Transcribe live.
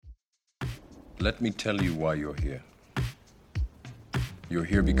Let me tell you why you're here. You're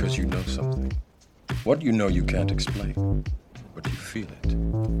here because you know something. What you know you can't explain, but you feel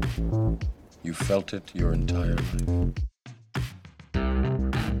it. You felt it your entire life.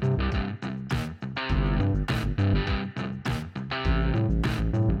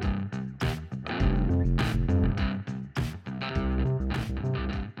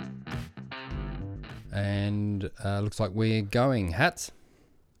 And looks like we're going. Hats?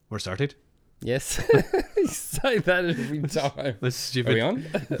 We're started. Yes. You say that every time. This stupid Are we on?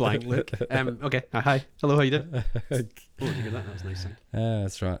 blank look. Okay. Hi. Hello, how you doing? Oh, did you get that? That was a nice sound.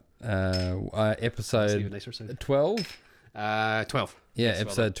 That's right. That's even Episode nicer sound. 12? 12. Yeah, Yes, well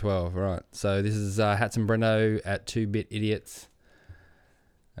episode 12. Right. So this is Hats and Brendo at 2-Bit Idiots.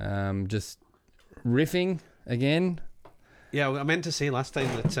 Just riffing again. Yeah, well, I meant to say last time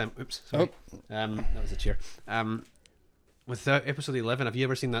that... oops, sorry. That was a chair. With episode 11, have you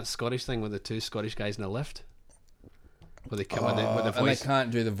ever seen that Scottish thing with the two Scottish guys in a lift? Where they come with the And they voice.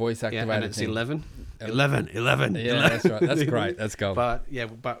 can't do the voice Yeah, activated and it's thing. 11. 11. Yeah, that's right. That's great. That's gold. But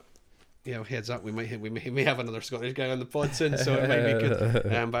heads up, we may have another Scottish guy on the pod soon, so it might be good.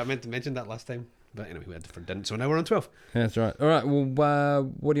 But I meant to mention that last time. But anyway, we didn't. So now we're on 12. That's right. All right.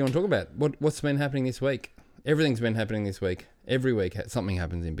 Well, what do you want to talk about? What's been happening this week? Everything's been happening this week. Every week something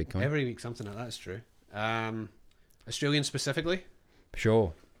happens in Bitcoin. Every week something like that's true. Australian specifically.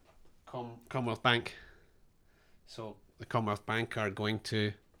 Sure. Commonwealth Bank. So the Commonwealth Bank are going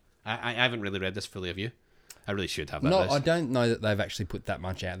to... I haven't really read this fully, have you? I really should have that. No, list. I don't know that they've actually put that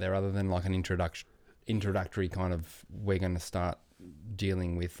much out there other than like an introductory kind of we're going to start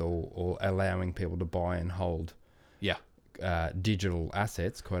dealing with or allowing people to buy and hold Yeah. digital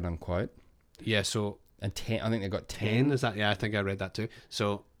assets, quote unquote. Yeah, so... And 10, I think they've got 10, 10. is that? Yeah, I think I read that too.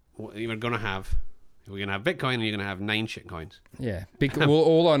 So we're going to have Bitcoin and you're going to have 9 shitcoins. Yeah. Well,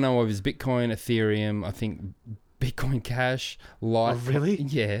 all I know of is Bitcoin, Ethereum, I think Bitcoin Cash, Litecoin. Oh, really?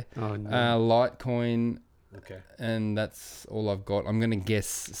 Yeah. Oh, no. Litecoin, Okay. and that's all I've got. I'm going to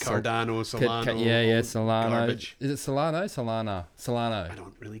guess... Cardano, Solano. yeah, Solano. Garbage. Is it Solano? Solano. I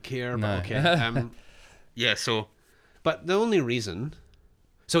don't really care, No. but okay. Yeah, so... But the only reason...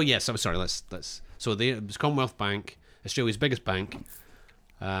 So, yes, I'm sorry, let's... So, it's Commonwealth Bank, Australia's biggest bank.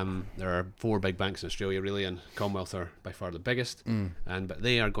 There are 4 big banks in Australia, really, and Commonwealth are by far the biggest. But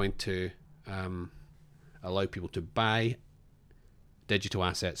they are going to allow people to buy digital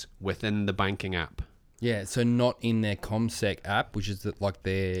assets within the banking app. Yeah, so not in their CommSec app, which is like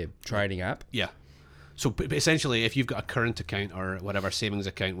their trading app. Yeah. So essentially, if you've got a current account or whatever savings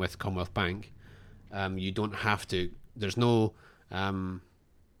account with Commonwealth Bank, you don't have to. There's no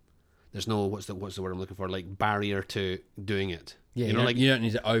what's the word I'm looking for? Like barrier to doing it. Yeah, you know, you don't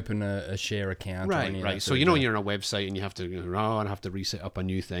need to open a share account. Right. So when you're on a website and you have to, I have to reset up a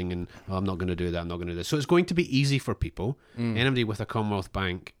new thing, and I'm not going to do that. I'm not going to do this. So it's going to be easy for people. Anybody with a Commonwealth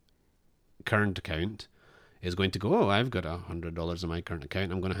Bank current account is going to go, I've got $100 in my current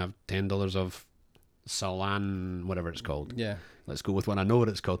account. I'm going to have $10 of Solana, whatever it's called. Yeah. Let's go with what I know what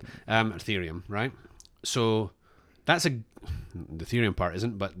it's called. Ethereum, right? So that's the Ethereum part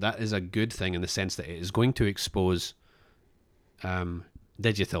isn't, but that is a good thing in the sense that it is going to expose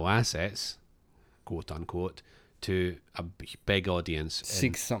digital assets, quote unquote, to a big audience.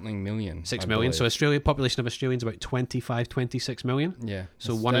 6 million. 6 million. So population of Australians about 25, 26 million. Yeah.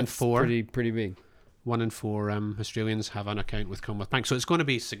 So one in 4. Pretty big. 1 in 4 Australians have an account with Commonwealth Bank, so it's going to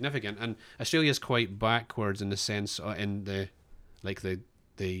be significant. And Australia is quite backwards in the sense in the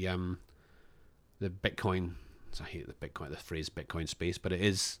Bitcoin. I hate the phrase Bitcoin space, but it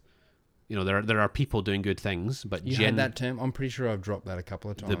is. There are people doing good things, but you had that term. I'm pretty sure I've dropped that a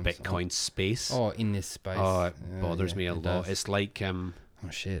couple of times. The Bitcoin space. Oh, in this space. Oh, it bothers me a lot. Does. It's like oh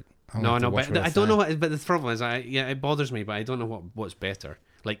shit. But I don't know what. But the problem is, it bothers me, but I don't know what's better.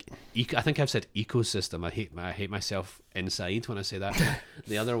 Like, I think I've said ecosystem. I hate myself inside when I say that.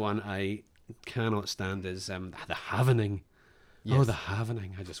 The other one I cannot stand is the havening. Yes. Oh, the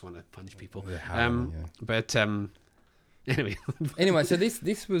havening! I just want to punch people. The havening, yeah. But anyway. Anyway, so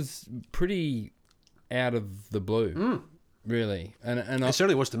this was pretty out of the blue, really, and it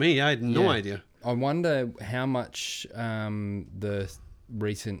certainly was to me. I had no idea. I wonder how much the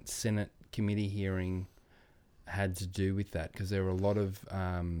recent Senate committee hearing had to do with that, because there were a lot of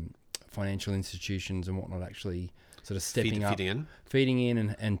financial institutions and whatnot actually sort of stepping up, feeding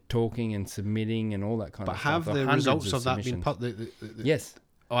in and talking and submitting and all that kind of stuff. But have the results of that been put? Yes.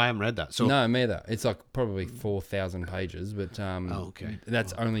 Oh, I haven't read that. So no, me either. It's like probably 4,000 pages, but okay.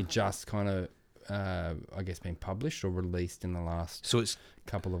 That's only just kind of, I guess, been published or released in the last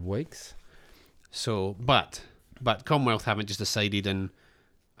couple of weeks. So, but Commonwealth haven't just decided in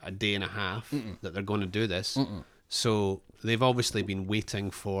a day and a half that they're going to do this. So they've obviously been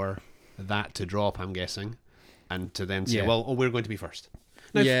waiting for that to drop, I'm guessing, and to then say, Yeah. well, we're going to be first.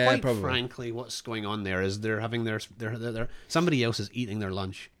 Now, Yeah, quite probably. frankly, what's going on there is they're having their somebody else is eating their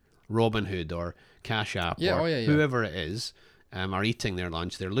lunch. Robinhood or Cash App Yeah, or oh, yeah. whoever it is are eating their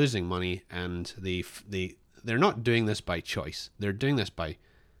lunch. They're losing money, and they're not doing this by choice. They're doing this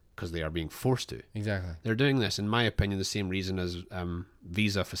because they are being forced to. Exactly. They're doing this, in my opinion, the same reason as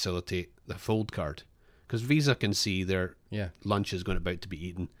Visa facilitate the Fold card, because Visa can see their Yeah. lunch is about to be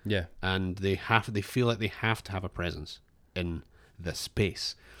eaten, Yeah. and they feel like they have to have a presence in the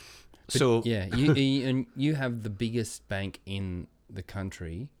space. So Yeah, and you have the biggest bank in the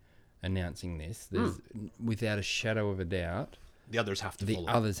country announcing this. There's without a shadow of a doubt, the others have to the follow.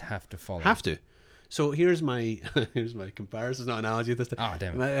 others have to follow. Have to. So here's my comparison, not analogy this time. Oh,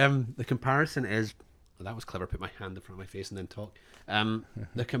 damn it. The comparison is, that was clever, put my hand in front of my face and then talk.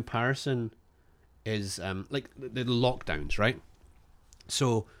 The comparison is like the lockdowns, right?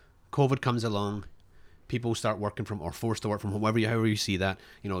 So COVID comes along, people start working from, or forced to work from home, however you see that,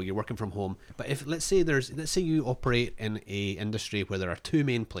 you're working from home. But if let's say you operate in a industry where there are two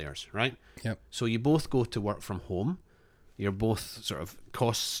main players, right? Yep. So you both go to work from home. You're both sort of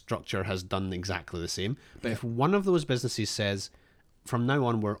cost structure has done exactly the same. But if one of those businesses says, from now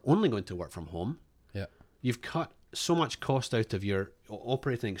on, we're only going to work from home, Yeah. you've cut so much cost out of your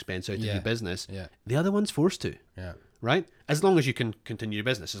operating expense out of Yeah. your business. Yeah. The other one's forced to. Yeah. Right? As long as you can continue your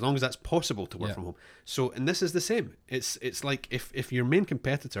business, as long as that's possible to work Yeah. from home. So, and this is the same. It's like if your main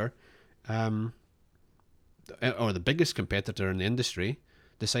competitor, or the biggest competitor in the industry,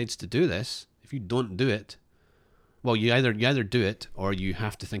 decides to do this, if you don't do it, well, you either do it or you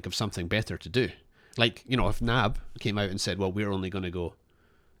have to think of something better to do. Like, if NAB came out and said, well, we're only going to go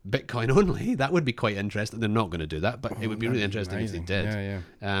Bitcoin only, that would be quite interesting. They're not going to do that, but it would be really interesting amazing. if they did.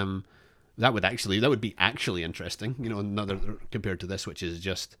 Yeah. That would be actually interesting, another compared to this, which is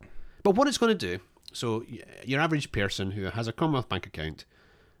just. But what it's going to do, so your average person who has a Commonwealth Bank account,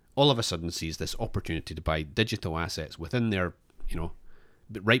 all of a sudden sees this opportunity to buy digital assets within their,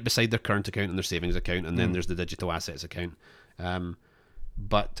 right beside their current account and their savings account, and then there's the digital assets account. And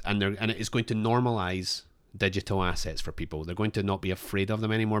it is going to normalize digital assets for people. They're going to not be afraid of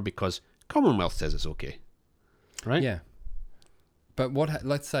them anymore because Commonwealth says it's okay, right? Yeah. But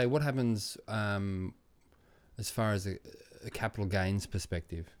let's say what happens as far as a capital gains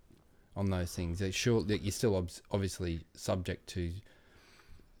perspective on those things? It's sure that you're still obviously subject to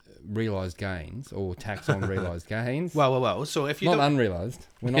realised gains or tax on realised gains. Well. So if you not don't, unrealised,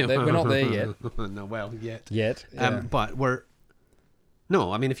 we're not there. We're not there yet. No, well, yet. Yet. Yeah. But we're.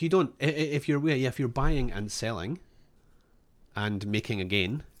 No, I mean, if you don't, if you're buying and selling, and making a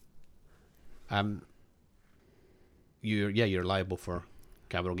gain, you're liable for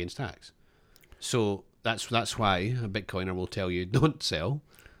capital gains tax. So that's why a Bitcoiner will tell you don't sell.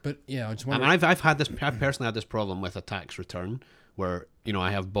 But yeah, I just And wonder. I've personally had this problem with a tax return where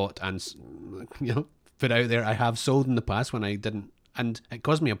I have bought and put out there I have sold in the past when I didn't, and it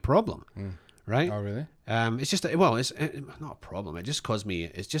caused me a problem. Right? Oh, really? It's just it's not a problem. It just caused me.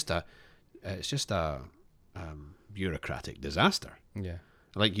 It's just a bureaucratic disaster. Yeah.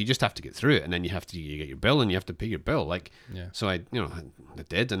 Like you just have to get through it, and then you get your bill, and you have to pay your bill. Like, Yeah. so I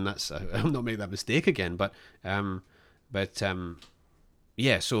did, and that's I'll not make that mistake again. But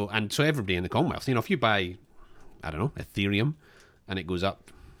yeah. So everybody in the Commonwealth, if you buy, I don't know, Ethereum, and it goes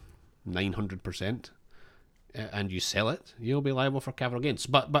up 900%, and you sell it, you'll be liable for capital gains.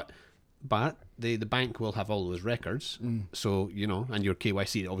 But the bank will have all those records. So, and your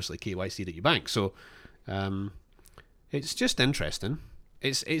KYC, obviously KYC'd at your bank. So, it's just interesting.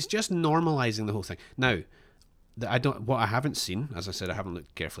 It's just normalizing the whole thing. Now, what I haven't seen, as I said, I haven't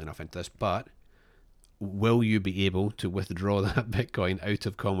looked carefully enough into this, but will you be able to withdraw that Bitcoin out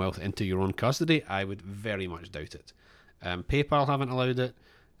of Commonwealth into your own custody? I would very much doubt it. PayPal haven't allowed it.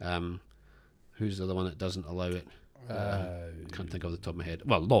 Who's the other one that doesn't allow it? Can't think off the top of my head.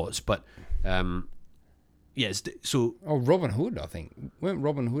 Well, lots, but yes. So Robinhood, I think. Weren't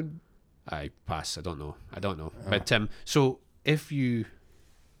Robinhood? I pass. I don't know. But so if you,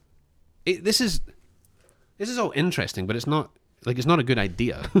 this is all interesting, but it's not a good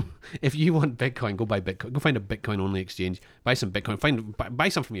idea. If you want Bitcoin, go buy Bitcoin. Go find a Bitcoin only exchange. Buy some Bitcoin. Buy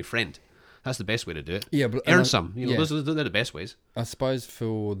some from your friend. That's the best way to do it. Yeah, but earn some. Those are the best ways. I suppose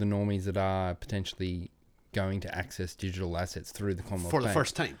for the normies that are potentially going to access digital assets through the Commonwealth For the Bank.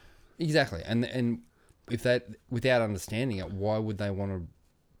 first time. Exactly. And if that, without understanding it, why would they want to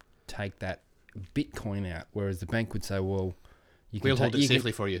take that Bitcoin out? Whereas the bank would say, well, we'll hold it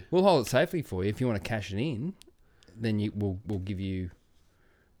safely for you. We'll hold it safely for you. If you want to cash it in, then we'll give you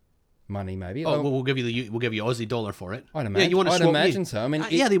money, maybe. Oh, well, we'll give you Aussie dollar for it. I'd imagine. Yeah, you want to I'd swap? imagine so. I mean,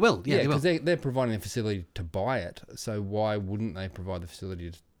 yeah, they will. Yeah, they will. because they're providing a facility to buy it. So why wouldn't they provide the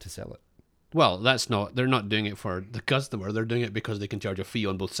facility to sell it? Well, that's not. They're not doing it for the customer. They're doing it because they can charge a fee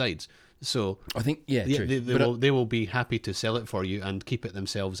on both sides. So I think, true. they will be happy to sell it for you and keep it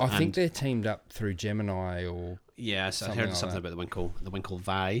themselves. I think they're teamed up through Gemini or. Yes, I heard something about the Winkle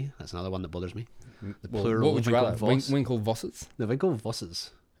Vi. That's another one that bothers me. The Well, plural. what would you rather? Winklevoss. Winklevosses? The Winklevosses.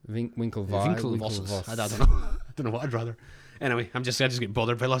 Winklevosses. Winklevosses. I don't know. I don't know what I'd rather. Anyway, I just get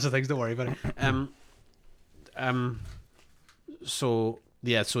bothered by lots of things. Don't worry about it. So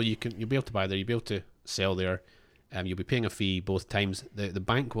yeah, so you'll be able to buy there. You'll be able to sell there. You'll be paying a fee both times. The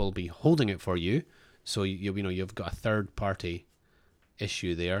bank will be holding it for you, so you've got a third party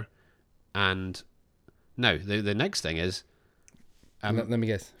issue there. And now the next thing is, let me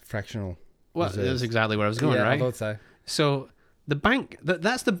guess, fractional. Well, reserves. that's exactly where I was going. Yeah, right? I thought so. So the bank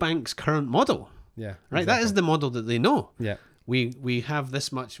that's the bank's current model. Yeah, right. That is the model that they know. Yeah. We have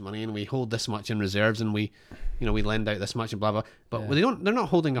this much money and we hold this much in reserves and we lend out this much and blah blah. But they're not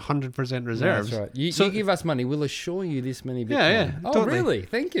holding 100% reserves. No, that's right. You give us money, we'll assure you this many Bitcoin. Yeah. Oh, totally. really?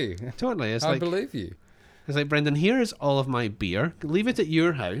 Thank you. Totally. I believe you. It's like, Brendan, here's all of my beer. Leave it at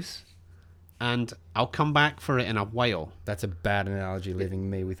your house, and I'll come back for it in a while. That's a bad analogy, leaving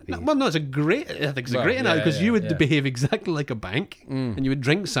me with beer. No, it's a great. I think it's a great analogy because you would behave exactly like a bank, and you would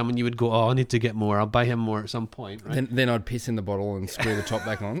drink some, and you would go, "Oh, I need to get more. I'll buy him more at some point." Right? Then I'd piss in the bottle and screw the top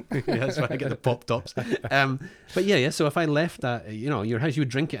back on. Yeah, that's why I get the pop tops. But yeah. So if I left that, your house, you would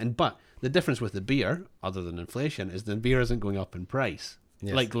drink it, but the difference with the beer, other than inflation, is the beer isn't going up in price.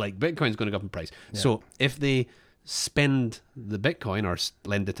 Yes. Like Bitcoin's going up in price. Yeah. So if they spend the Bitcoin or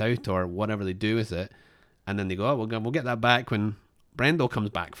lend it out or whatever they do with it, and then they go, oh, we'll get that back when Brendel comes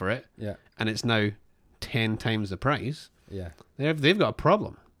back for it, Yeah. and it's now 10 times the price. Yeah. They've got a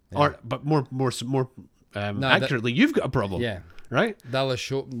problem. Yeah. But more accurately, you've got a problem. Yeah. Right.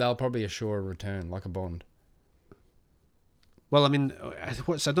 They'll probably assure a return like a bond. Well, I mean, I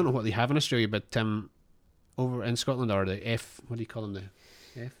don't know what they have in Australia, but over in Scotland are the what do you call them?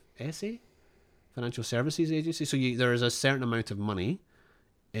 The FSA, Financial Services Agency. So there is a certain amount of money,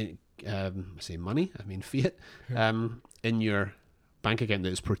 I say money, I mean fiat, in your bank account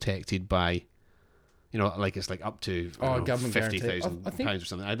that is protected by, like it's like up to government £50,000 or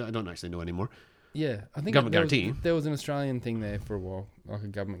something. I don't actually know anymore. Yeah, I think Government guarantee. There was an Australian thing there for a while, like a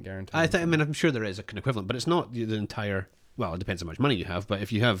government guarantee. I'm sure there is an equivalent, but it's not the entire. Well, it depends how much money you have. But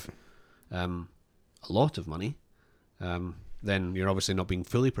if you have a lot of money, then you're obviously not being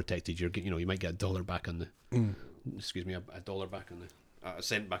fully protected. You might get $1 back on the. Excuse me, $1 back on the. A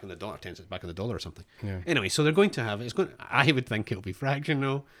cent back on the dollar, 10 cents back on the dollar, or something. Yeah. Anyway, so they're going to have it's going. I would think it'll be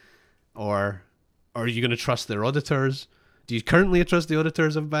fractional, or are you going to trust their auditors? Do you currently trust the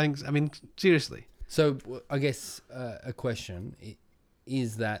auditors of banks? I mean, seriously. So I guess a question: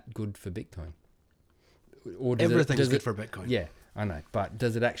 is that good for Bitcoin? Or Everything's good for Bitcoin. Yeah, I know, but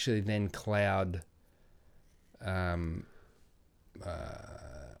does it actually then cloud? I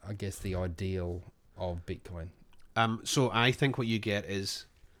guess the ideal of Bitcoin. So I think what you get is,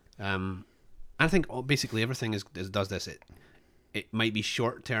 I think basically everything does this. It might be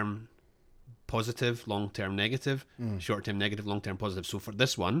short term positive, long term negative, short term negative, long term positive. So for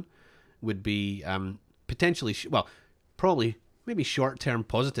this one, would be potentially probably maybe short term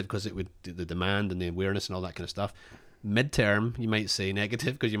positive because it would the demand and the awareness and all that kind of stuff. Mid term, you might say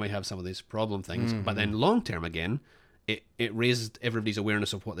negative because you might have some of these problem things. But then long term again. It raised everybody's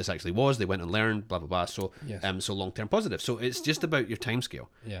awareness of what this actually was. They went and learned, blah blah blah. So, yes. So long term positive. So it's just about your timescale.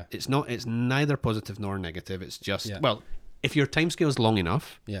 Yeah. It's neither positive nor negative. It's just Yeah. if your timescale is long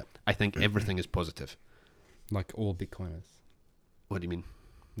enough, Yeah. I think everything is positive. Like all Bitcoiners, What do you mean?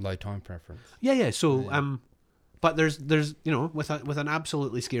 low time preference. Yeah. So but there's with an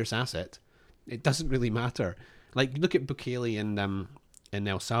absolutely scarce asset, it doesn't really matter. Like look at Bukele in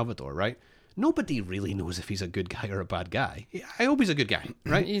El Salvador, right? Nobody really knows if he's a good guy or a bad guy. I hope he's a good guy,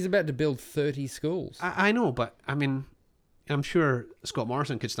 right? He's about to build 30 schools. I know, but I mean, I'm sure Scott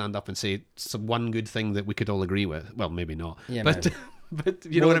Morrison could stand up and say some one good thing that we could all agree with. Well, maybe not. Yeah, but maybe. but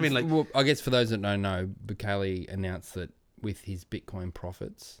you know what I mean? Like, I guess for those that don't know, Bukele announced that with his Bitcoin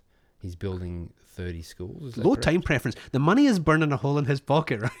profits, he's building 30 schools. Is that low correct? time preference. The money is burning a hole in his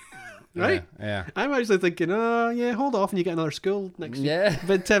pocket, right? Right? Yeah. I'm actually thinking, hold off and you get another school next year. Yeah.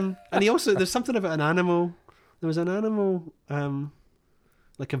 But and he also there's something about an animal. There was an animal,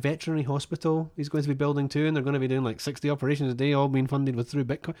 like a veterinary hospital. He's going to be building too, and they're going to be doing like 60 operations a day, all being funded through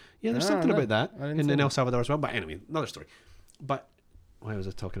Bitcoin. Yeah, there's something about that in El Salvador as well. But anyway, another story. But why was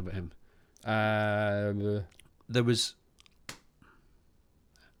I talking about him? There was.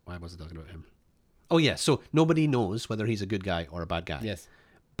 Why was I talking about him? Oh yeah, so nobody knows whether he's a good guy or a bad guy. Yes.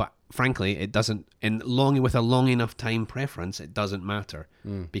 But frankly, it doesn't. With a long enough time preference, it doesn't matter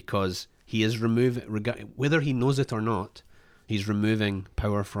because he is removing, whether he knows it or not, he's removing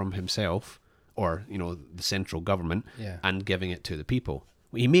power from himself or the central government and giving it to the people.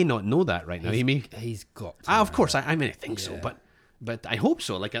 He may not know that right now. He's got. To of course, know I think so, but I hope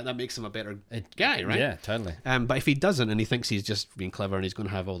so. Like that makes him a better guy, right? Yeah, totally. But if he doesn't, and he thinks he's just being clever and he's going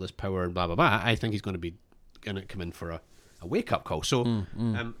to have all this power and blah blah blah, I think he's going to come in for a wake up call. So,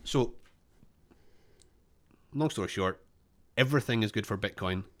 so long story short, everything is good for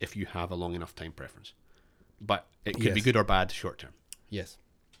Bitcoin if you have a long enough time preference, but it could be good or bad short term. Yes.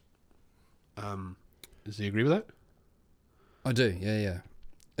 Does he agree with that? I do. Yeah.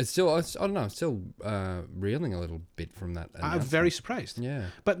 It's still, I don't know, I'm still reeling a little bit from that. I'm very surprised. Yeah.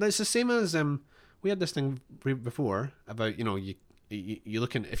 But it's the same as we had this thing before about you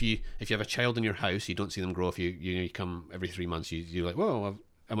looking if you have a child in your house, you don't see them grow. If you come every 3 months, you're like, whoa,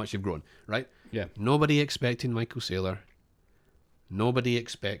 how much you've grown, right? Yeah. Nobody expected Michael Saylor. Nobody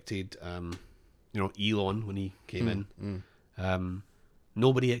expected Elon when he came in.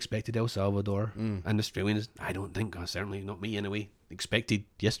 Nobody expected El Salvador and Australians. I don't think, certainly not me anyway, expected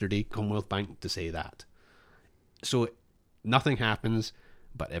yesterday Commonwealth Bank to say that. So nothing happens,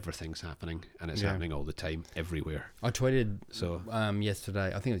 but everything's happening, and it's happening all the time, everywhere. I tweeted yesterday.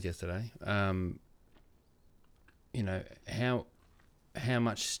 I think it was yesterday. How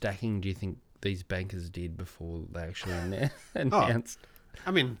much stacking do you think these bankers did before they actually announced?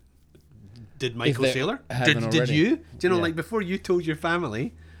 I mean, did Michael they Saylor? haven't Did already. you? Do you know, Yeah. like before you told your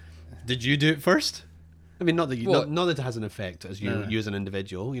family, did you do it first? I mean, not that not that it has an effect as you as an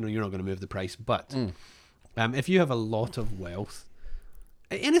individual. You're not going to move the price, but if you have a lot of wealth,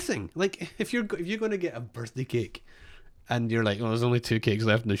 anything like if you're going to get a birthday cake, and you're like, oh, there's only 2 cakes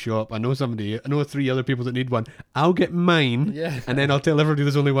left in the shop. I know 3 other people that need one. I'll get mine, and then I'll tell everybody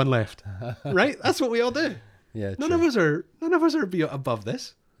there's only one left. Right? That's what we all do. Yeah. None of us are above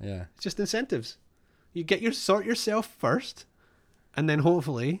this. Yeah. It's just incentives. You sort yourself first, and then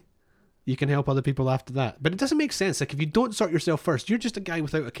hopefully you can help other people after that. But it doesn't make sense. Like if you don't sort yourself first, you're just a guy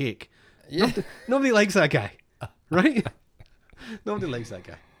without a cake. Yeah. Nobody likes that guy, right? Nobody likes that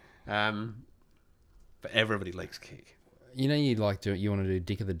guy. But everybody likes cake. You want to do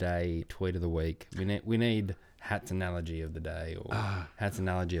Dick of the Day, Tweet of the Week. We need Hat's Analogy of the Day or Hat's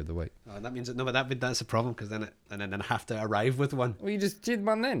Analogy of the Week. Oh, that means that's a problem because then I have to arrive with one. Well, you just did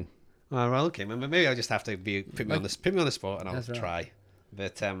one then. Oh, well, okay. Maybe I'll just have to put me on the spot and I'll That's try.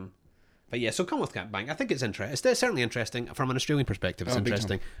 Right. But yeah, so Commonwealth Bank, I think it's interesting. It's certainly interesting from an Australian perspective. It's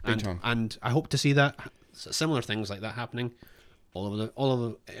interesting, Big time. and I hope to see that similar things like that happening all over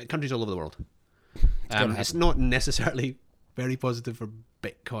the countries all over the world. It's not necessarily very positive for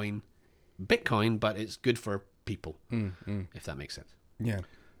Bitcoin, but it's good for people, if that makes sense. Yeah.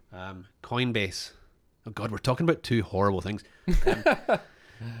 Coinbase. Oh God, we're talking about 2 horrible things.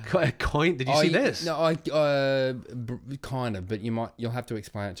 Coin. Did you see this? No, I kind of, but you'll have to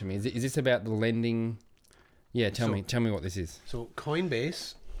explain it to me. Is this about the lending? Yeah, tell me what this is. So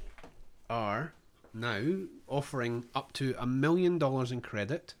Coinbase are now offering up to $1 million in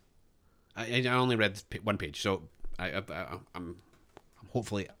credit. I only read one page, so I'm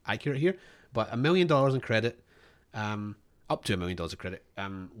hopefully accurate here. But $1 million in credit, up to $1 million in credit,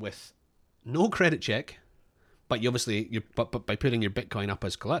 with no credit check. But but by putting your Bitcoin up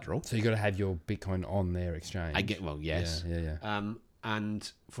as collateral, So you got to have your Bitcoin on their exchange. Yes. Yeah.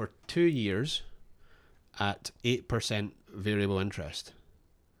 And for 2 years, at 8% variable interest.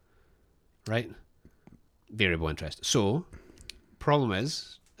 Right? Variable interest. So, problem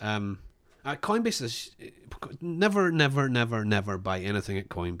is, Coinbase is never buy anything at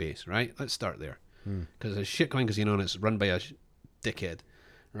Coinbase, right? Let's start there. Because it's a shitcoin casino and it's run by a dickhead,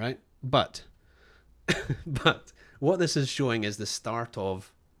 right? But what this is showing is the start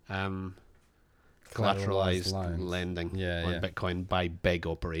of collateralized loans. lending Yeah. on Bitcoin by big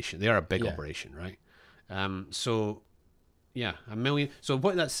operation. They are a big operation, right? So yeah, $1 million. So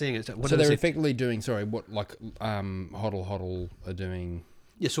what that's saying is that So they're effectively doing HODL are doing.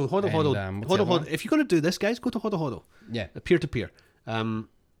 Yeah, so what's the other HODL. one? If you're going to do this, guys, go to HODL. Yeah. Peer to peer.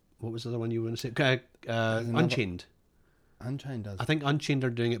 What was the other one you were going to say? Unchained. Unchained does. I think Unchained are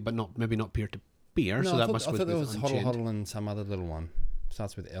doing it, but maybe not peer to peer. So I that thought, must I thought there was Unchained. HODL and some other little one.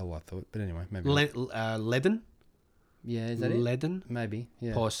 Starts with L, I thought. But anyway, maybe. Ledden. Yeah, is that it? Ledden. Maybe.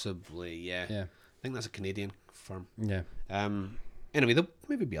 Yeah. Possibly. Yeah. Yeah. I think that's a Canadian firm. Yeah. Anyway, there'll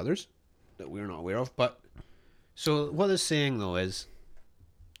maybe be others that we're not aware of. But so what it's saying though is,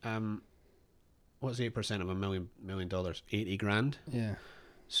 what's 8% of $1 million? $80,000. Yeah.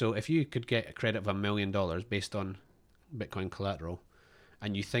 So if you could get a credit of $1 million based on Bitcoin collateral,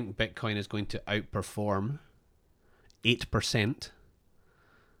 and you think Bitcoin is going to outperform 8%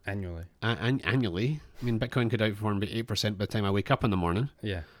 Annually. Annually, I mean, Bitcoin could outperform 8% by the time I wake up in the morning.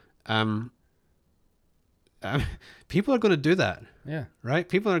 Yeah. People are going to do that. Yeah. Right?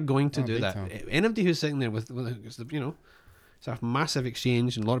 People are going to do big that. time. Anybody who's sitting there with it's a massive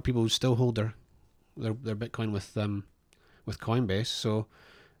exchange, and a lot of people still hold their Bitcoin with Coinbase. So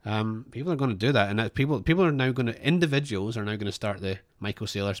people are going to do that, and that people are now going to, individuals are now going to start the Michael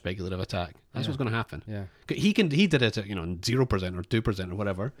Saylor speculative attack. That's what's going to happen. Yeah. He did it at 0% or 2% or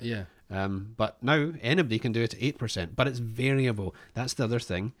whatever. Yeah. But now anybody can do it at 8%, but it's variable. That's the other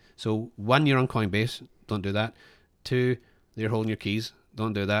thing. So 1, you're on Coinbase, don't do that. 2, you're holding your keys,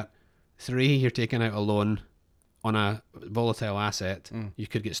 don't do that. 3, you're taking out a loan on a volatile asset. You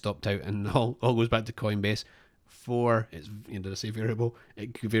could get stopped out, and all goes back to Coinbase. 4, it's, did I say variable?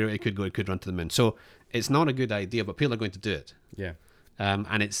 It could run to the moon. So it's not a good idea, but people are going to do it. Yeah.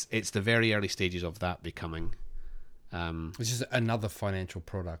 And it's the very early stages of that becoming. It's just another financial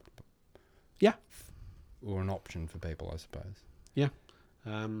product. Yeah. Or an option for people, I suppose. Yeah.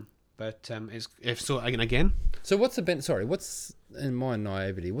 But it's, if so, again. So what's what's, in my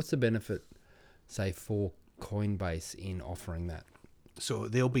naivety, what's the benefit, say, for Coinbase in offering that? So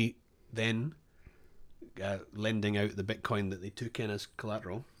they'll be then lending out the Bitcoin that they took in as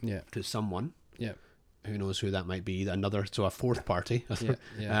collateral to someone. Yeah. Who knows who that might be? So a fourth party.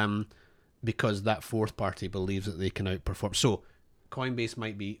 Yeah. Because that fourth party believes that they can outperform. So Coinbase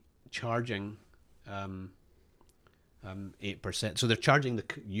might be charging 8%. So they're charging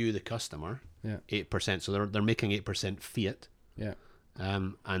the customer 8%. So they're making 8% fiat. Yeah.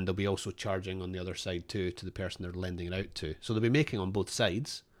 And they'll be also charging on the other side too, to the person they're lending it out to. So they'll be making on both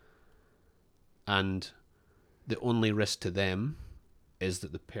sides. And the only risk to them is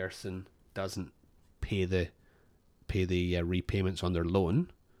that the person doesn't pay the repayments on their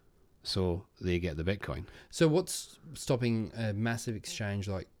loan, so they get the Bitcoin. So what's stopping a massive exchange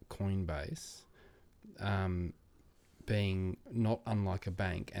like Coinbase being not unlike a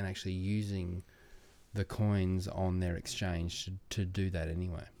bank and actually using the coins on their exchange to do that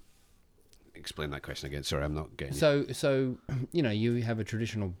anyway? Explain that question again. Sorry, I'm not getting it. So you have a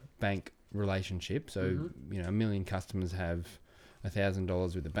traditional bank relationship. So, 1 million customers have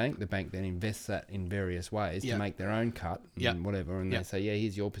 $1,000 with the bank. The bank then invests that in various ways to make their own cut and whatever. And they say,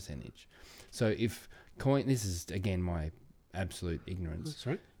 here's your percentage. So if this is again my absolute ignorance. That's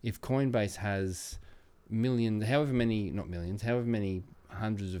right. If Coinbase has however many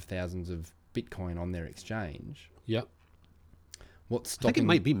hundreds of thousands of Bitcoin on their exchange. Yep. What's stopping? I think it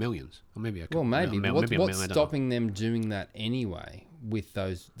might be millions. Or maybe maybe. What's stopping them doing that anyway with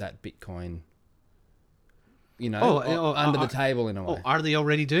that Bitcoin? Under the table in a way. Oh, are they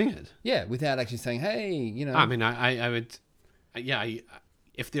already doing it? Yeah, without actually saying, hey, I mean, I would,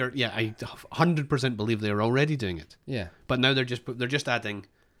 if they're, I 100% believe they're already doing it. Yeah. But now they're just adding,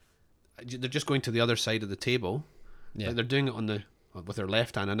 they're just going to the other side of the table. Yeah. Like they're doing it with their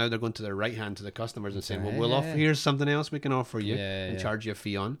left hand, and now they're going to their right hand to the customers and saying, we'll offer, here's something else we can offer you and charge you a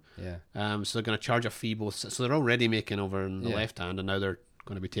fee on. Yeah. So they're going to charge a fee both. So they're already making over on the left hand, and now they're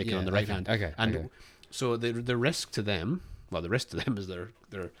going to be taking on the right hand. Okay. And so the risk to them, is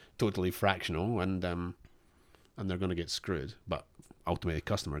they're totally fractional, and they're going to get screwed. But ultimately, the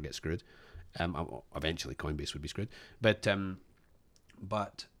customer gets screwed. Eventually, Coinbase would be screwed. But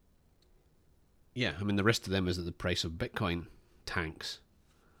yeah, I mean, the risk to them is that the price of Bitcoin tanks,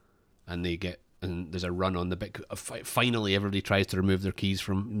 and there's a run on the Bitcoin. Finally, everybody tries to remove their coins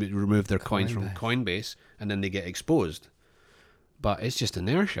from Coinbase, and then they get exposed. But it's just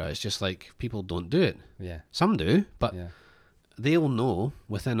inertia. It's just like people don't do it. Yeah, some do, but they'll know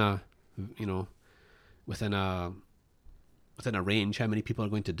within a range how many people are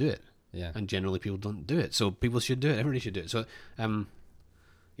going to do it. Yeah, and generally people don't do it. So people should do it. Everybody should do it. So,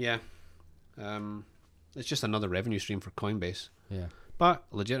 it's just another revenue stream for Coinbase. Yeah. But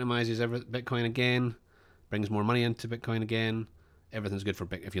legitimizes Bitcoin again, brings more money into Bitcoin again. Everything's good for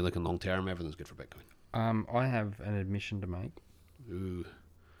Bitcoin. If you're looking long term, everything's good for Bitcoin. I have an admission to make. Ooh.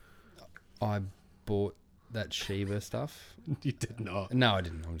 I bought that Shiba stuff. You did not. No, I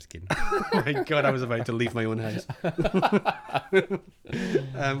didn't. I'm just kidding. Oh my God, I was about to leave my own house.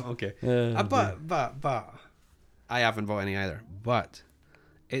 Okay. But I haven't bought any either. But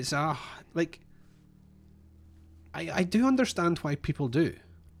it's I do understand why people do.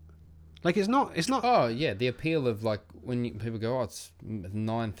 Like it's not. Oh yeah, the appeal of like when people go, it's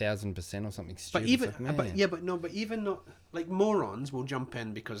 9,000% or something stupid. But even not like morons will jump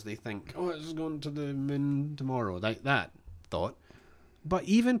in because they think, it's going to the moon tomorrow. Like that thought. But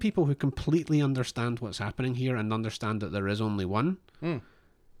even people who completely understand what's happening here and understand that there is only one,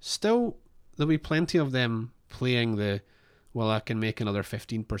 still there'll be plenty of them playing I can make another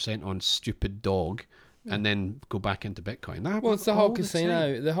 15% on stupid dog and then go back into Bitcoin. Well, it's the whole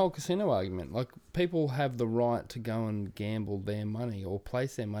casino argument. Like, people have the right to go and gamble their money or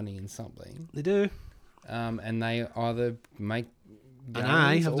place their money in something. They do. And they either make and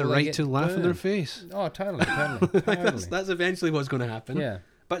I have the right to laugh in their face. Oh, totally. That's eventually what's going to happen. Yeah.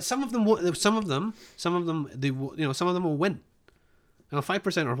 But some of them, some of them will win. 5% or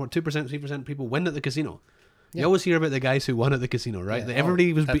 2%, 3% people win at the casino. You always hear about the guys who won at the casino, right? Yeah.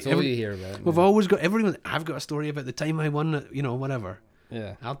 Everybody was. That's all you hear about. We've always got everyone. I've got a story about the time I won. Whatever.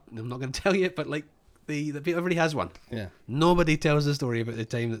 Yeah. I'm not going to tell you it, but like the everybody has one. Yeah. Nobody tells the story about the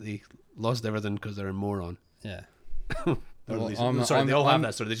time that they lost everything because they're a moron. Yeah. They all have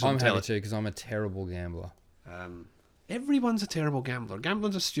that story. They just don't tell it too, because I'm a terrible gambler. Everyone's a terrible gambler.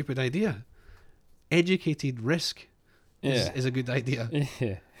 Gambling's a stupid idea. Educated risk is a good idea.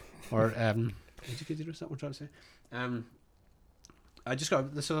 Yeah. Or educated risk. That's what I'm trying to say. I just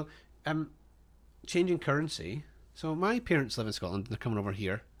got changing currency. So my parents live in Scotland. They're coming over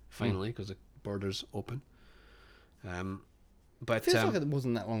here finally because the border's open. But it feels like it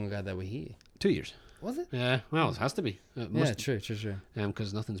wasn't that long ago they were here. 2 years. Was it? Yeah. Well, it has to be. Yeah. True.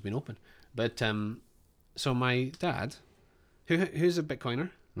 Because nothing's been open. But so my dad, who's a Bitcoiner.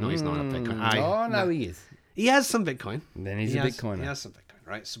 No, he's not a Bitcoiner. He is. He has some Bitcoin. Then he's a Bitcoiner. He has some Bitcoin,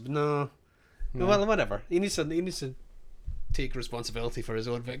 right? So no. Well, whatever. He needs to take responsibility for his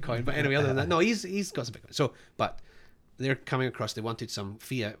own Bitcoin. But anyway, other than that, no, he's got some Bitcoin. So, but they're coming across. They wanted some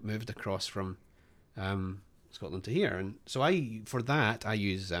fiat moved across from Scotland to here, and so I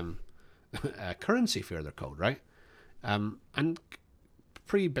use Currency Fair, they're called, right? And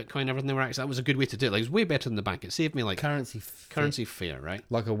pre-Bitcoin, everything they were actually, that was a good way to do it. Like, it was way better than the bank. It saved me like Currency Fair, right?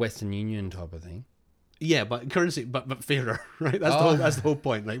 Like a Western Union type of thing. Yeah, but currency, but fairer, right? That's the whole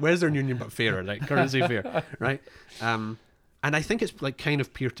point. Like, Western Union, but fairer, like Currency Fair, right? And I think it's like kind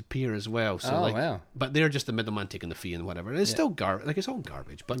of peer to peer as well. So wow. But they're just the middleman taking the fee and whatever. It's still garbage. Like, it's all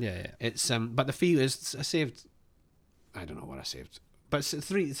garbage. But it's but the fee is I saved. I don't know what I saved, but it's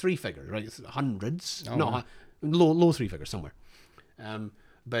three figures, right? It's hundreds, low three figures somewhere.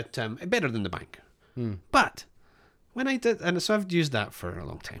 But better than the bank. But when I did, and so I've used that for a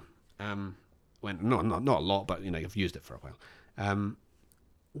long time. Not a lot, but I've used it for a while.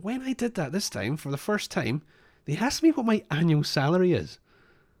 When I did that this time for the first time, they asked me what my annual salary is.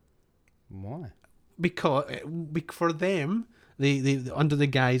 Why? Because for them, they under the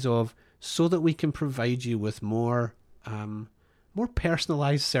guise of so that we can provide you with more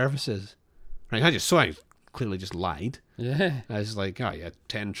personalized services. Right? I clearly just lied. Yeah. I was like,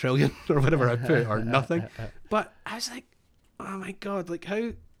 10 trillion or whatever I put, or nothing. But I was like, oh my God, like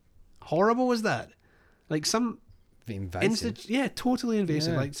how horrible was that? Like some invasive. Totally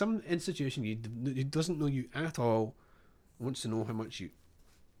invasive. Yeah. Like some institution who doesn't know you at all wants to know how much you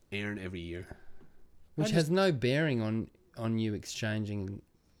earn every year, which has no bearing on you exchanging.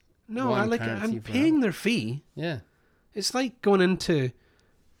 No, I'm paying their fee. Yeah, it's like going into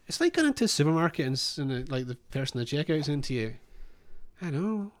a supermarket and like the person at checkout's into you. I don't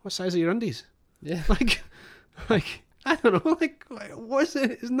know, what size are your undies? Yeah, like I don't know, like what is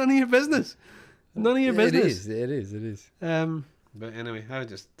it? It's none of your business. None of your business. It is. But anyway, I was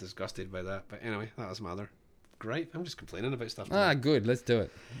just disgusted by that. But anyway, that was my other gripe. I'm just complaining about stuff today. Good. Let's do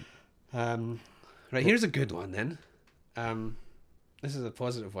it. Right, here's a good one then. This is a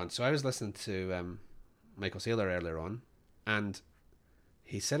positive one. So I was listening to Michael Saylor earlier on, and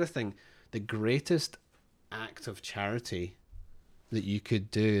he said a thing. The greatest act of charity that you could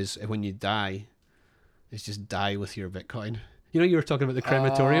do is when you die, is just die with your Bitcoin. You were talking about the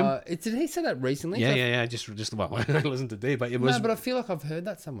crematorium. Did he say that recently? Yeah. Just I listened today, but it was. No, but I feel like I've heard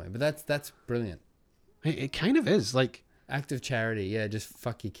that somewhere. But that's brilliant. It kind of is like act of charity. Yeah, just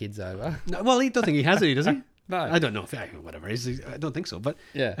fuck your kids over. No, well, he don't think he has any, does he? No, I don't know. Whatever. I don't think so. But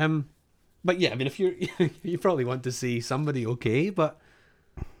yeah. But yeah, I mean, if you probably want to see somebody okay, but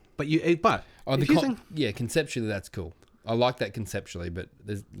conceptually that's cool. I like that conceptually, but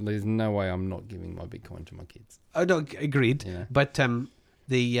there's no way I'm not giving my Bitcoin to my kids. I don't agreed, yeah. But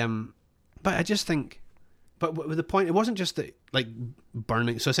but I just think, but with the point, it wasn't just that like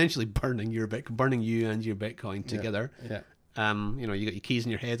burning. So essentially, burning you and your Bitcoin together. Yeah. You got your keys in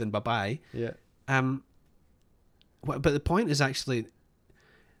your head and bye bye. Yeah. But the point is actually,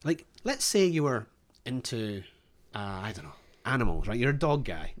 like, let's say you were into, I don't know, animals, right? You're a dog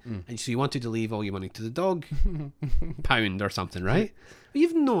guy, and so you wanted to leave all your money to the dog pound or something, right? But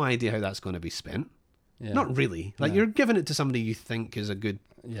you've no idea how that's going to be spent. Yeah. Not really. Like No. you're giving it to somebody you think is a good,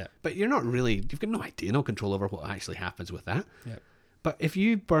 Yeah. but you're not really. You've got no idea, no control over what actually happens with that. Yeah. But if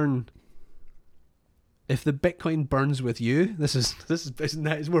the Bitcoin burns with you,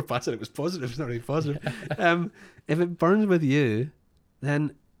 it's more positive. It was positive. It's not really positive. If it burns with you,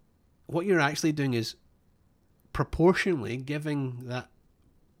 then what you're actually doing is proportionally giving that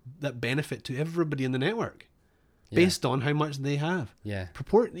benefit to everybody in the network based on how much they have. Yeah.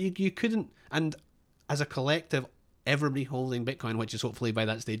 You couldn't, and as a collective, everybody holding Bitcoin, which is hopefully by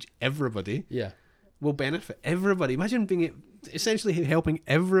that stage everybody, Yeah. will benefit. Everybody. Imagine being essentially helping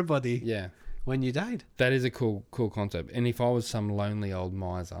everybody Yeah. when you died. That is a cool concept. And if I was some lonely old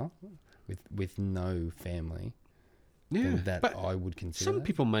miser with no family, Yeah, then that but I would consider. some that.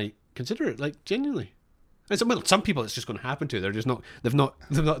 people might consider it, like, genuinely. And some people it's just going to happen to. They're just not. They've not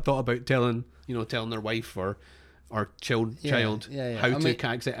thought about telling their wife or child how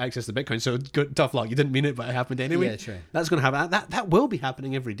to access the Bitcoin. So good, tough luck. You didn't mean it, but it happened anyway. Yeah, true. That's going to happen. That will be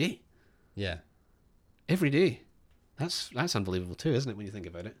happening every day. Yeah. Every day. That's unbelievable too, isn't it? When you think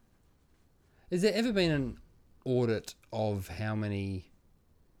about it. Has there ever been an audit of how many?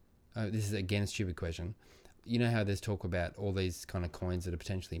 Oh, this is again a stupid question. You know how there's talk about all these kind of coins that are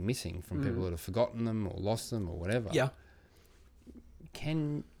potentially missing from people that have forgotten them or lost them or whatever. Yeah.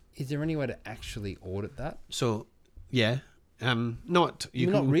 Is there any way to actually audit that? So, yeah. Not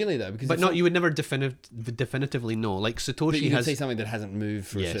Not really though, because it's you would never definitively know. Like but Satoshi you can has see something that hasn't moved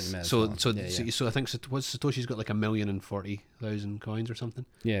for a certain amount of time. So I think Satoshi's got like 1,040,000 coins or something.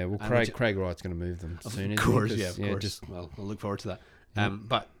 Yeah, well, Craig Wright's going to move them soon. Of course, of course. Well, I'll look forward to that.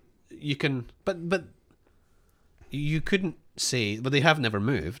 But you can, but you couldn't say, but they have never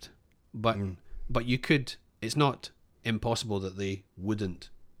moved. But you could. It's not impossible that they wouldn't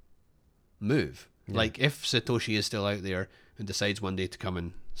move. Yeah. Like if Satoshi is still out there and decides one day to come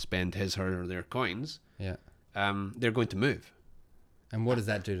and spend her or their coins, they're going to move. And what does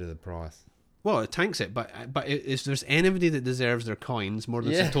that do to the price? Well, it tanks it, but if there's anybody that deserves their coins more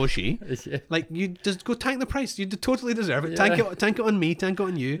than Satoshi, like you just go tank the price. You totally deserve it. Tank it on me. Tank it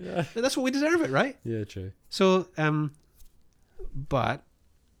on you. Yeah. That's what we deserve, it, right? Yeah, true. So, but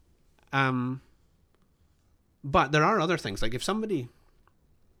there are other things. Like if somebody,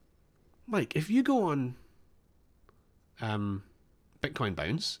 like if you go on, Bitcoin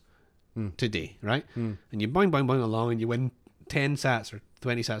Bounce today, right, and you boing along and you win 10 sats or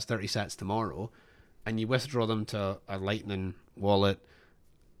 20 sats, 30 sats tomorrow, and you withdraw them to a Lightning wallet,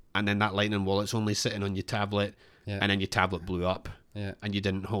 and then that Lightning wallet's only sitting on your tablet, and then your tablet blew up, and you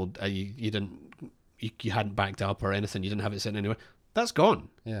didn't hold, you hadn't backed up or anything, you didn't have it sitting anywhere. That's gone.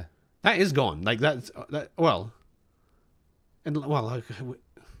 Yeah, that is gone. Like that. Well,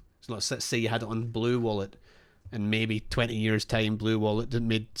 let's say you had it on Blue Wallet, and maybe 20 years time, Blue Wallet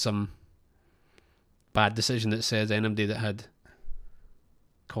made some bad decision that says anybody that had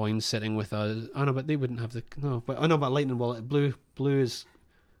coins sitting with us. Oh no, but they wouldn't have but Lightning Wallet. Blue's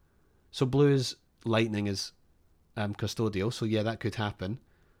Lightning is custodial, so yeah, that could happen.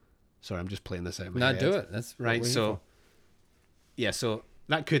 Sorry, I'm just playing this out of my head. Do it. That's right. So yeah, so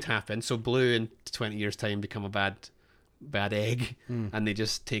that could happen. So Blue in 20 years time become a bad egg, and they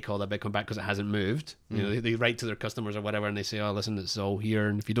just take all that Bitcoin back because it hasn't moved. You know, they write to their customers or whatever, and they say, "Oh, listen, it's all here,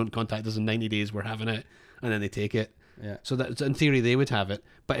 and if you don't contact us in 90 days, we're having it," and then they take it. Yeah. So that in theory they would have it,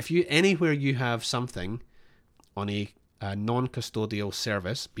 but if you anywhere you have something on a non-custodial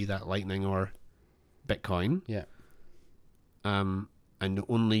service, be that Lightning or Bitcoin, and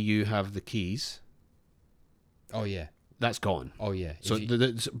only you have the keys. Oh yeah, that's gone. Oh yeah. So,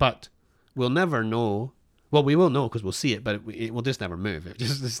 but we'll never know. Well, we will know because we'll see it, but it will just never move.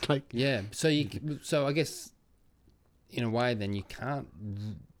 It's like So I guess in a way, then you can't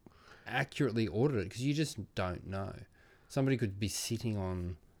accurately audit it because you just don't know. Somebody could be sitting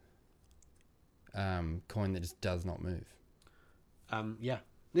on coin that just does not move. Yeah,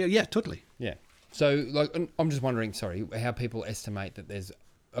 totally. Yeah. So like, I'm just wondering, how people estimate that there's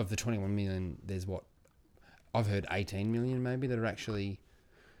of the 21 million. There's what I've heard 18 million maybe that are actually.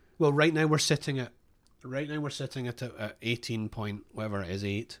 Well, right now we're sitting at 18 point whatever it is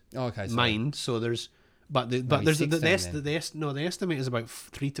 8. Oh, okay. Mined. So there's, the estimate is about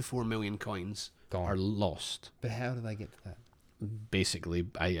 3 to 4 million coins are lost. But how do they get to that? Basically,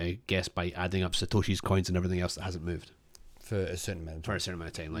 I guess by adding up Satoshi's coins and everything else that hasn't moved for a certain amount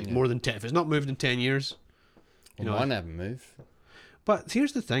of time. Like more than 10. If it's not moved in 10 years, mine haven't moved. But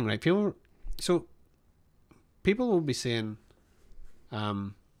here's the thing, right? People will be saying,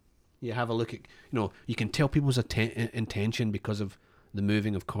 you have a look at, you can tell people's intention because of the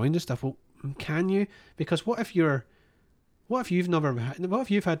moving of coins and stuff. Well, can you? Because what if you've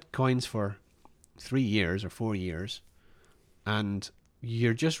had coins for 3 years or 4 years, and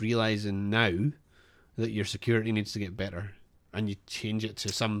you're just realizing now that your security needs to get better, and you change it to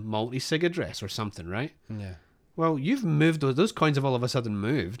some multi-sig address or something, right? Yeah. Well, you've moved those coins have all of a sudden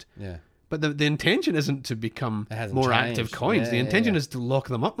moved, Yeah. but the intention isn't to become It hasn't more changed. active coins. Yeah, the yeah, intention yeah. is to lock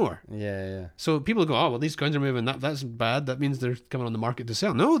them up more. Yeah. So people go, oh, well, these coins are moving. That's bad. That means they're coming on the market to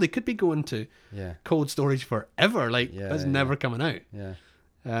sell. No, they could be going to Yeah. cold storage forever. Like, Yeah, that's yeah. never coming out. Yeah.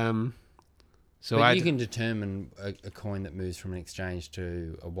 So But you can determine a coin that moves from an exchange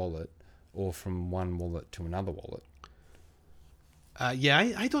to a wallet, or from one wallet to another wallet. yeah,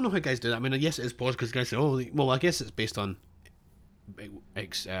 I don't know how guys do that. I mean, yes, it is possible because guys say, oh, well, I guess it's based on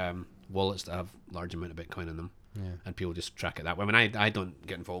wallets that have large amount of Bitcoin in them, Yeah. and people just track it that way. I mean, I don't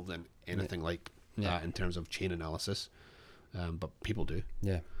get involved in anything like Yeah. that in terms of chain analysis, but people do.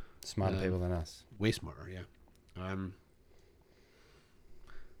 Yeah. Smarter people than us. Way smarter, yeah.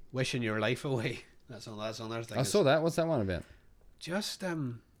 Wishing your life away. That's another thing. I saw that. What's that one about? Just I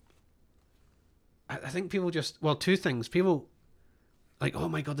think people just, well, two things. People like, oh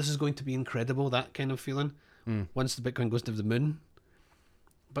my god, this is going to be incredible. That kind of feeling once the Bitcoin goes to the moon.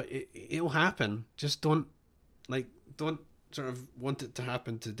 But it'll happen. Just don't sort of want it to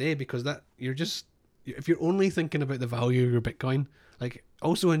happen today, because that if you're only thinking about the value of your Bitcoin, like,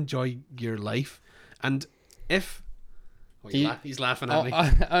 also enjoy your life. And if he's laughing at me.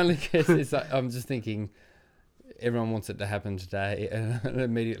 I only guess it's like, I'm just thinking everyone wants it to happen today, and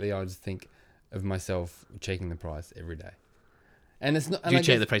immediately I just think of myself checking the price every day. And it's not. Do you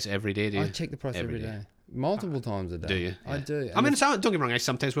check the price every day? Do you? I check the price every day. Multiple times a day. Do you? I Yeah. do. I mean, don't get me wrong. I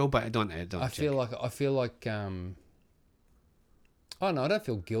sometimes will, but I don't. I check. feel like oh no, I don't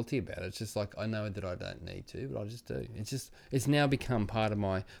feel guilty about it. It's just like, I know that I don't need to, but I just do. It's now become part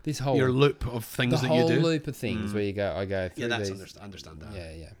of this whole your loop of things the that you whole do. loop of things where I go through Yeah, that's these. understand that.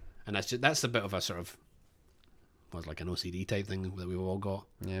 Yeah. And that's a bit of a sort of, well, like an OCD type thing that we've all got.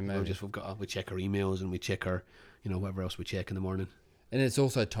 Yeah, maybe. We check our emails and we check our, whatever else we check in the morning. And it's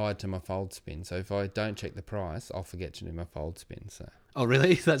also tied to my fold spin. So if I don't check the price, I'll forget to do my fold spin. So Oh,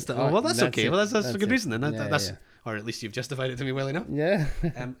 really? That's well, that's okay. it. Well, that's a good it. reason then. Yeah, That's yeah. or at least you've justified it to me well enough. yeah.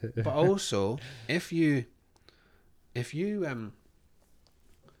 But also, if you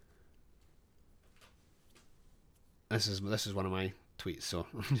this is one of my tweets. So,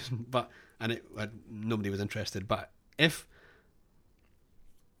 nobody was interested. But if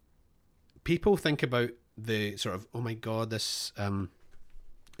people think about the sort of, oh my god, this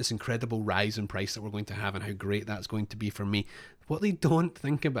incredible rise in price that we're going to have and how great that's going to be for me, what they don't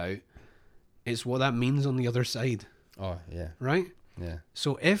think about is what that means on the other side, Oh yeah. right? Yeah.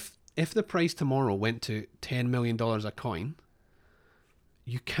 So if the price tomorrow went to $10 million a coin,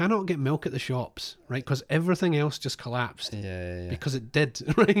 you cannot get milk at the shops, right? Because everything else just collapsed. Yeah. Because it did,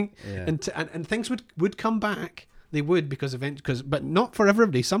 right? Yeah. And things would come back. They would, but not for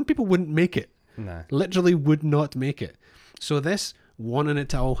everybody. Some people wouldn't make it. No. Literally would not make it. So this wanting it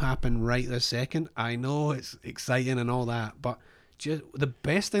to all happen right this second, I know it's exciting and all that, but just the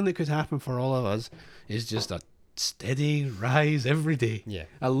best thing that could happen for all of us is just a steady rise every day. Yeah.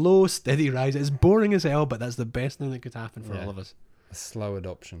 A low, steady rise. It's boring as hell, but that's the best thing that could happen for Yeah. all of us. A slow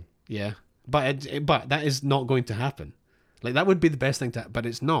adoption. Yeah. But that is not going to happen. Like, that would be the best thing but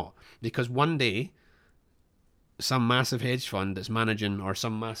it's not. Because one day, some massive hedge fund that's managing, or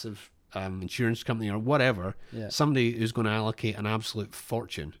some massive insurance company or whatever, Yeah. somebody who's going to allocate an absolute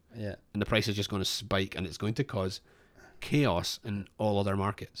fortune, Yeah. and the price is just going to spike, and it's going to cause chaos in all other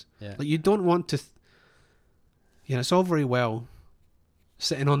markets. Yeah. Like, you don't want to it's all very well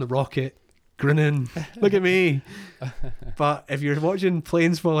sitting on the rocket grinning, look at me, but if you're watching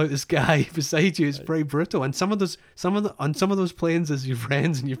planes fall out the sky beside you, it's very brutal. And some of those planes is your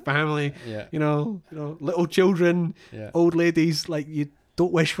friends and your family, Yeah. little children, Yeah. old ladies. Like, you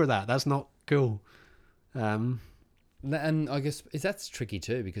don't wish for that. That's not cool. And I guess that's tricky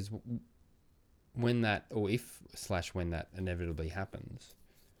too, because when that inevitably happens,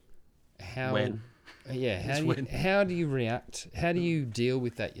 how When? how do you react? How do you deal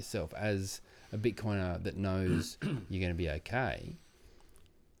with that yourself as a Bitcoiner that knows you're going to be okay?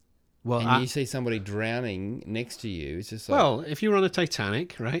 Well, And you see somebody drowning next to you, it's just like, well, if you were on a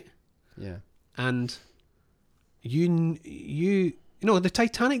Titanic, right? yeah, And the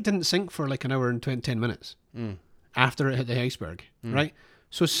Titanic didn't sink for like an hour and 10 minutes after it hit the iceberg, right?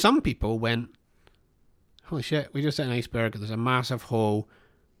 So some people went, holy shit, we just hit an iceberg, there's a massive hole,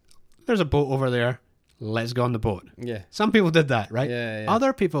 there's a boat over there, let's go on the boat. yeah, Some people did that, right? Yeah.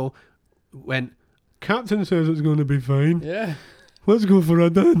 Other people went, captain says it's going to be fine, yeah, let's go for a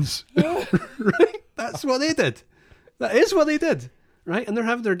dance. Right? That's what they did. That is what they did, right? And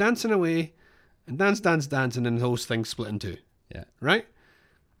they're dancing away, and dance, and then the whole thing split in two. Yeah. Right?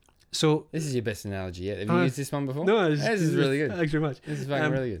 So This is your best analogy yet. Have you used this one before? no, this is really good. Thanks very much. This is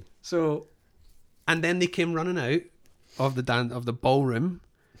fucking really good. So, and then they came running out of the ballroom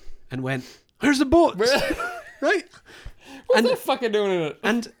and went, "Where's the boat?" Right? What's that fucking doing in it?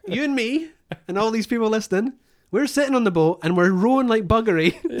 And you and me and all these people listening, we're sitting on the boat and we're rowing like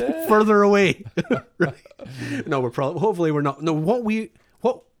buggery further away. Right? No, hopefully we're not. No,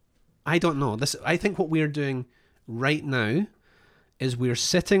 I don't know. I think what we are doing right now is we're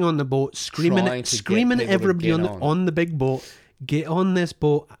sitting on the boat screaming at everybody on the big boat, get on this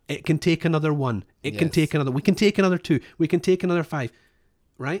boat. It can take another one. It can take another. We can take another 2. We can take another 5.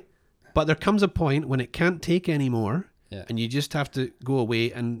 Right? But there comes a point when it can't take anymore. Yeah. And you just have to go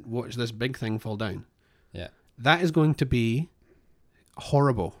away and watch this big thing fall down. Yeah. That is going to be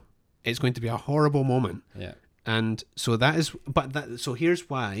horrible. It's going to be a horrible moment. Yeah. And so so here's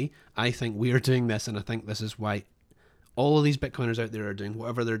why I think we are doing this, and I think this is why all of these Bitcoiners out there are doing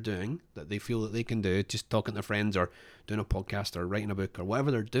whatever they're doing that they feel that they can do, just talking to friends or doing a podcast or writing a book or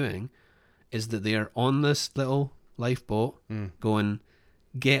whatever they're doing, is that they are on this little lifeboat going,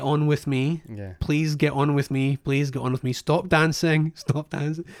 get on with me. Yeah. Please get on with me. Please get on with me. Stop dancing.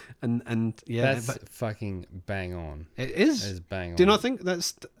 And yeah. That's fucking bang on. It is. It is bang on. Do you not think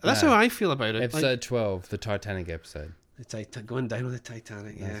that's how I feel about it? Episode 12, the Titanic episode. Going down on the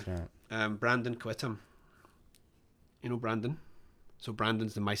Titanic, yeah. That's right. Brandon Quittem. You know Brandon? So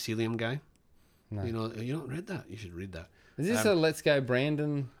Brandon's the mycelium guy. No. You know, you not read that? You should read that. Is this a Let's Go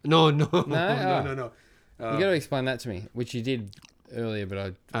Brandon? No. No? No. You got to explain that to me, which you did earlier,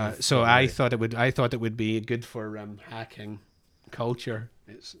 but so I thought it would be good for hacking culture.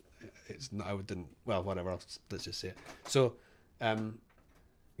 It's not. I didn't. Well, whatever. Let's just say it. So,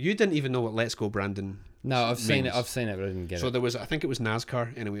 you didn't even know what Let's Go Brandon. No, I've seen means. it. I've seen it, but I didn't get it. So there was. I think it was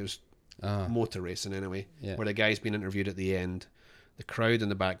NASCAR. Anyway, it was motor racing. Anyway, where the guy's being interviewed at the end. The crowd in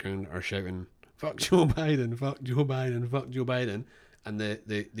the background are shouting, "Fuck Joe Biden! Fuck Joe Biden! Fuck Joe Biden!" And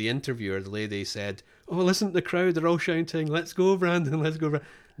the interviewer, the lady, said, "Oh, listen to the crowd. They're all shouting, 'Let's go, Brandon! Let's go, Brandon!'"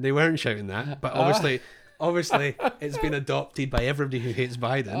 They weren't shouting that, but obviously, it's been adopted by everybody who hates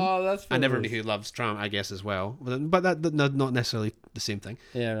Biden. Oh, that's and everybody who loves Trump, I guess, as well. But that not necessarily the same thing.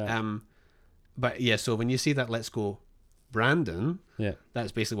 Yeah. Right. But yeah, so when you see that "Let's go, Brandon,"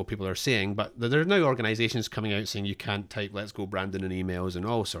 that's basically what people are saying. But there are now organisations coming out saying you can't type "Let's go, Brandon" in emails and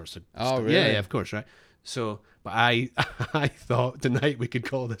all sorts of stuff. Really? Yeah, of course, right. So, but I thought tonight we could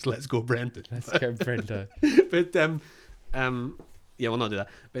call this "Let's Go, Brandon." Let's go, Brenda. But yeah, we'll not do that.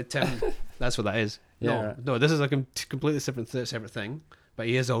 But that's what that is. Yeah, no, this is a completely separate thing. But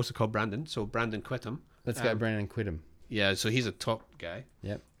he is also called Brandon. So Brandon Quittem. Let's go, Brandon Quittem. Yeah, so he's a top guy.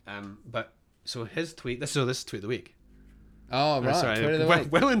 Yep. But so his tweet. This is tweet of the week. Oh right, sorry, tweet of the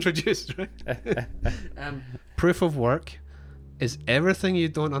week. Well introduced, right? Proof of work is everything you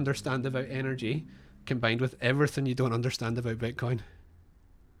don't understand about energy combined with everything you don't understand about Bitcoin.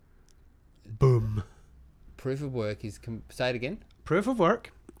 Boom. Proof of work is say it again. Proof of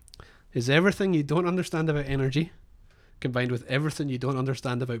work is everything you don't understand about energy combined with everything you don't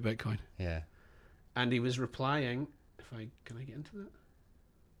understand about Bitcoin. Yeah. And he was replying. Can I get into that?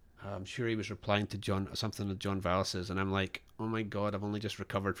 I'm sure he was replying to something that John Vallis, and I'm like, oh my god, I've only just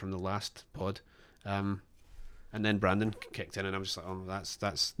recovered from the last pod. And then Brandon kicked in, and I was just like, oh, that's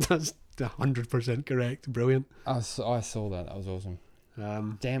 100% correct, brilliant. I saw that. That was awesome.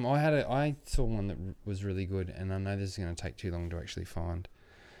 Damn, I saw one that was really good, and I know this is going to take too long to actually find.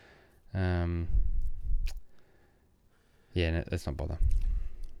 Yeah, no, let's not bother.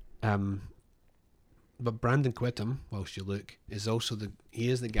 But Brandon Quittem, whilst you look, is also he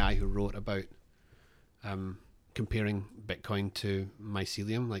is the guy who wrote about comparing Bitcoin to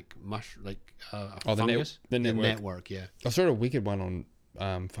mycelium, like fungus. The network. The network, yeah. I saw a wicked one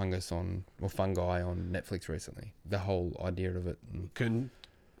on fungi on Netflix recently. The whole idea of it.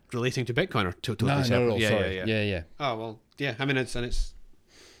 Relating to Bitcoin or totally no, separate? Not at all. Yeah, sorry. Yeah. Oh well, yeah. I mean, it's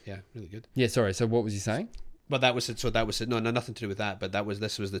yeah, really good. Yeah, sorry. So what was he saying? But that was it. So that was it. No, nothing to do with that. But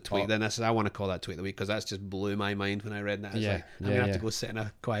this was the tweet. Oh. Then I want to call that tweet of the week because that's just blew my mind when I read that. I was like, I'm gonna have to go sit in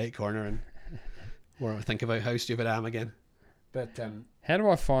a quiet corner and think about how stupid I am again. But how do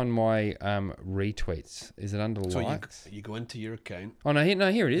I find my retweets? Is it under likes? You go into your account. Oh no,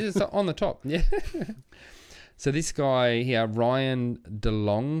 here it is. It's on the top. Yeah. So this guy here, Ryan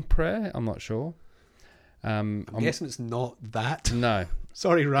DeLongpre, I'm not sure. I'm guessing it's not that. No.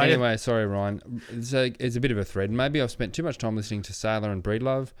 Sorry, Ryan. Anyway, sorry, Ryan. So it's a bit of a thread. Maybe I've spent too much time listening to Sailor and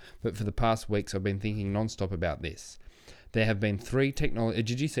Breedlove, but for the past weeks I've been thinking non-stop about this. There have been 3 technology.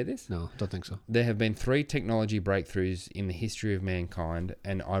 Did you see this? No, don't think so. There have been 3 technology breakthroughs in the history of mankind,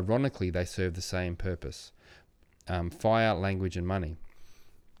 and ironically, they serve the same purpose: fire, language, and money.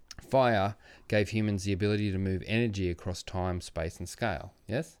 Fire gave humans the ability to move energy across time, space, and scale.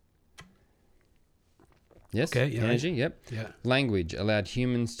 Yes? Yes? Okay, yeah. Energy, yep. Yeah. Language allowed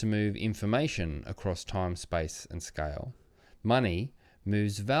humans to move information across time, space, and scale. Money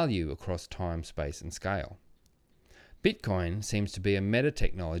moves value across time, space, and scale. Bitcoin seems to be a meta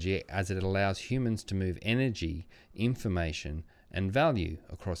technology as it allows humans to move energy, information, and value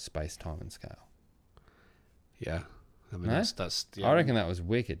across space, time, and scale. Yeah. I mean, No? that's yeah. I reckon that was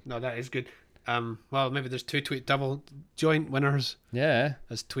wicked. No, that is good. Well, maybe there's 2 double joint winners Yeah.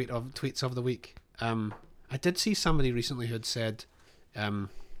 as tweets of the week. I did see somebody recently who had said,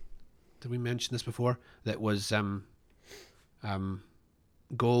 did we mention this before? That was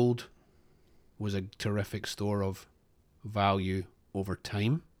gold was a terrific store of value over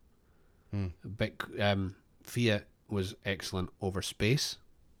time. Fiat was excellent over space.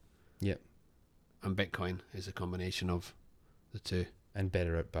 Yep. And Bitcoin is a combination of the two. And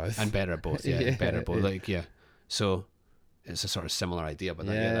better at both. And better at both, yeah. Yeah, better at both. yeah. Like, yeah. So it's a sort of similar idea, but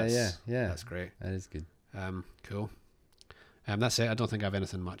that's great. That is good. Cool. That's it. I don't think I have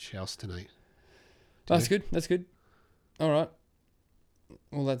anything much else tonight. That's good. That's good. All right.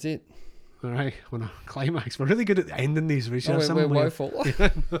 Well, that's it. All right. When a climax, we're really good at ending these. We should have some we're way woeful.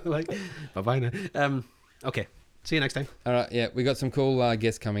 like, bye now. Okay. See you next time. All right. Yeah, we got some cool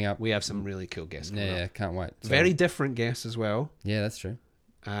guests coming up. We have some really cool guests coming Yeah, up. can't wait. So- Very different guests as well. Yeah, that's true.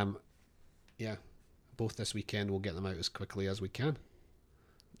 Yeah. Both this weekend. We'll get them out as quickly as we can.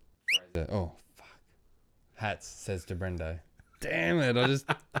 Oh, fuck. Hats, says to Brendo. Damn it. I just...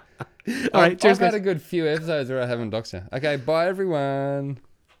 All right. Cheers, I've had guys. a good few episodes where I haven't doxed you. Okay, bye, everyone.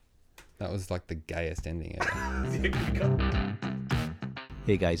 That was like the gayest ending ever.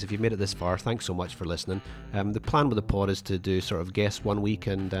 Hey guys, if you've made it this far, thanks so much for listening. The plan with the pod is to do sort of guests one week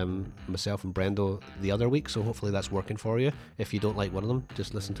and myself and Brendo the other week, so hopefully that's working for you. If you don't like one of them,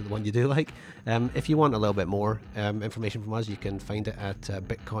 just listen to the one you do like. If you want a little bit more information from us, you can find it at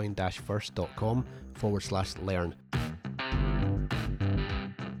bitcoin-first.com/learn.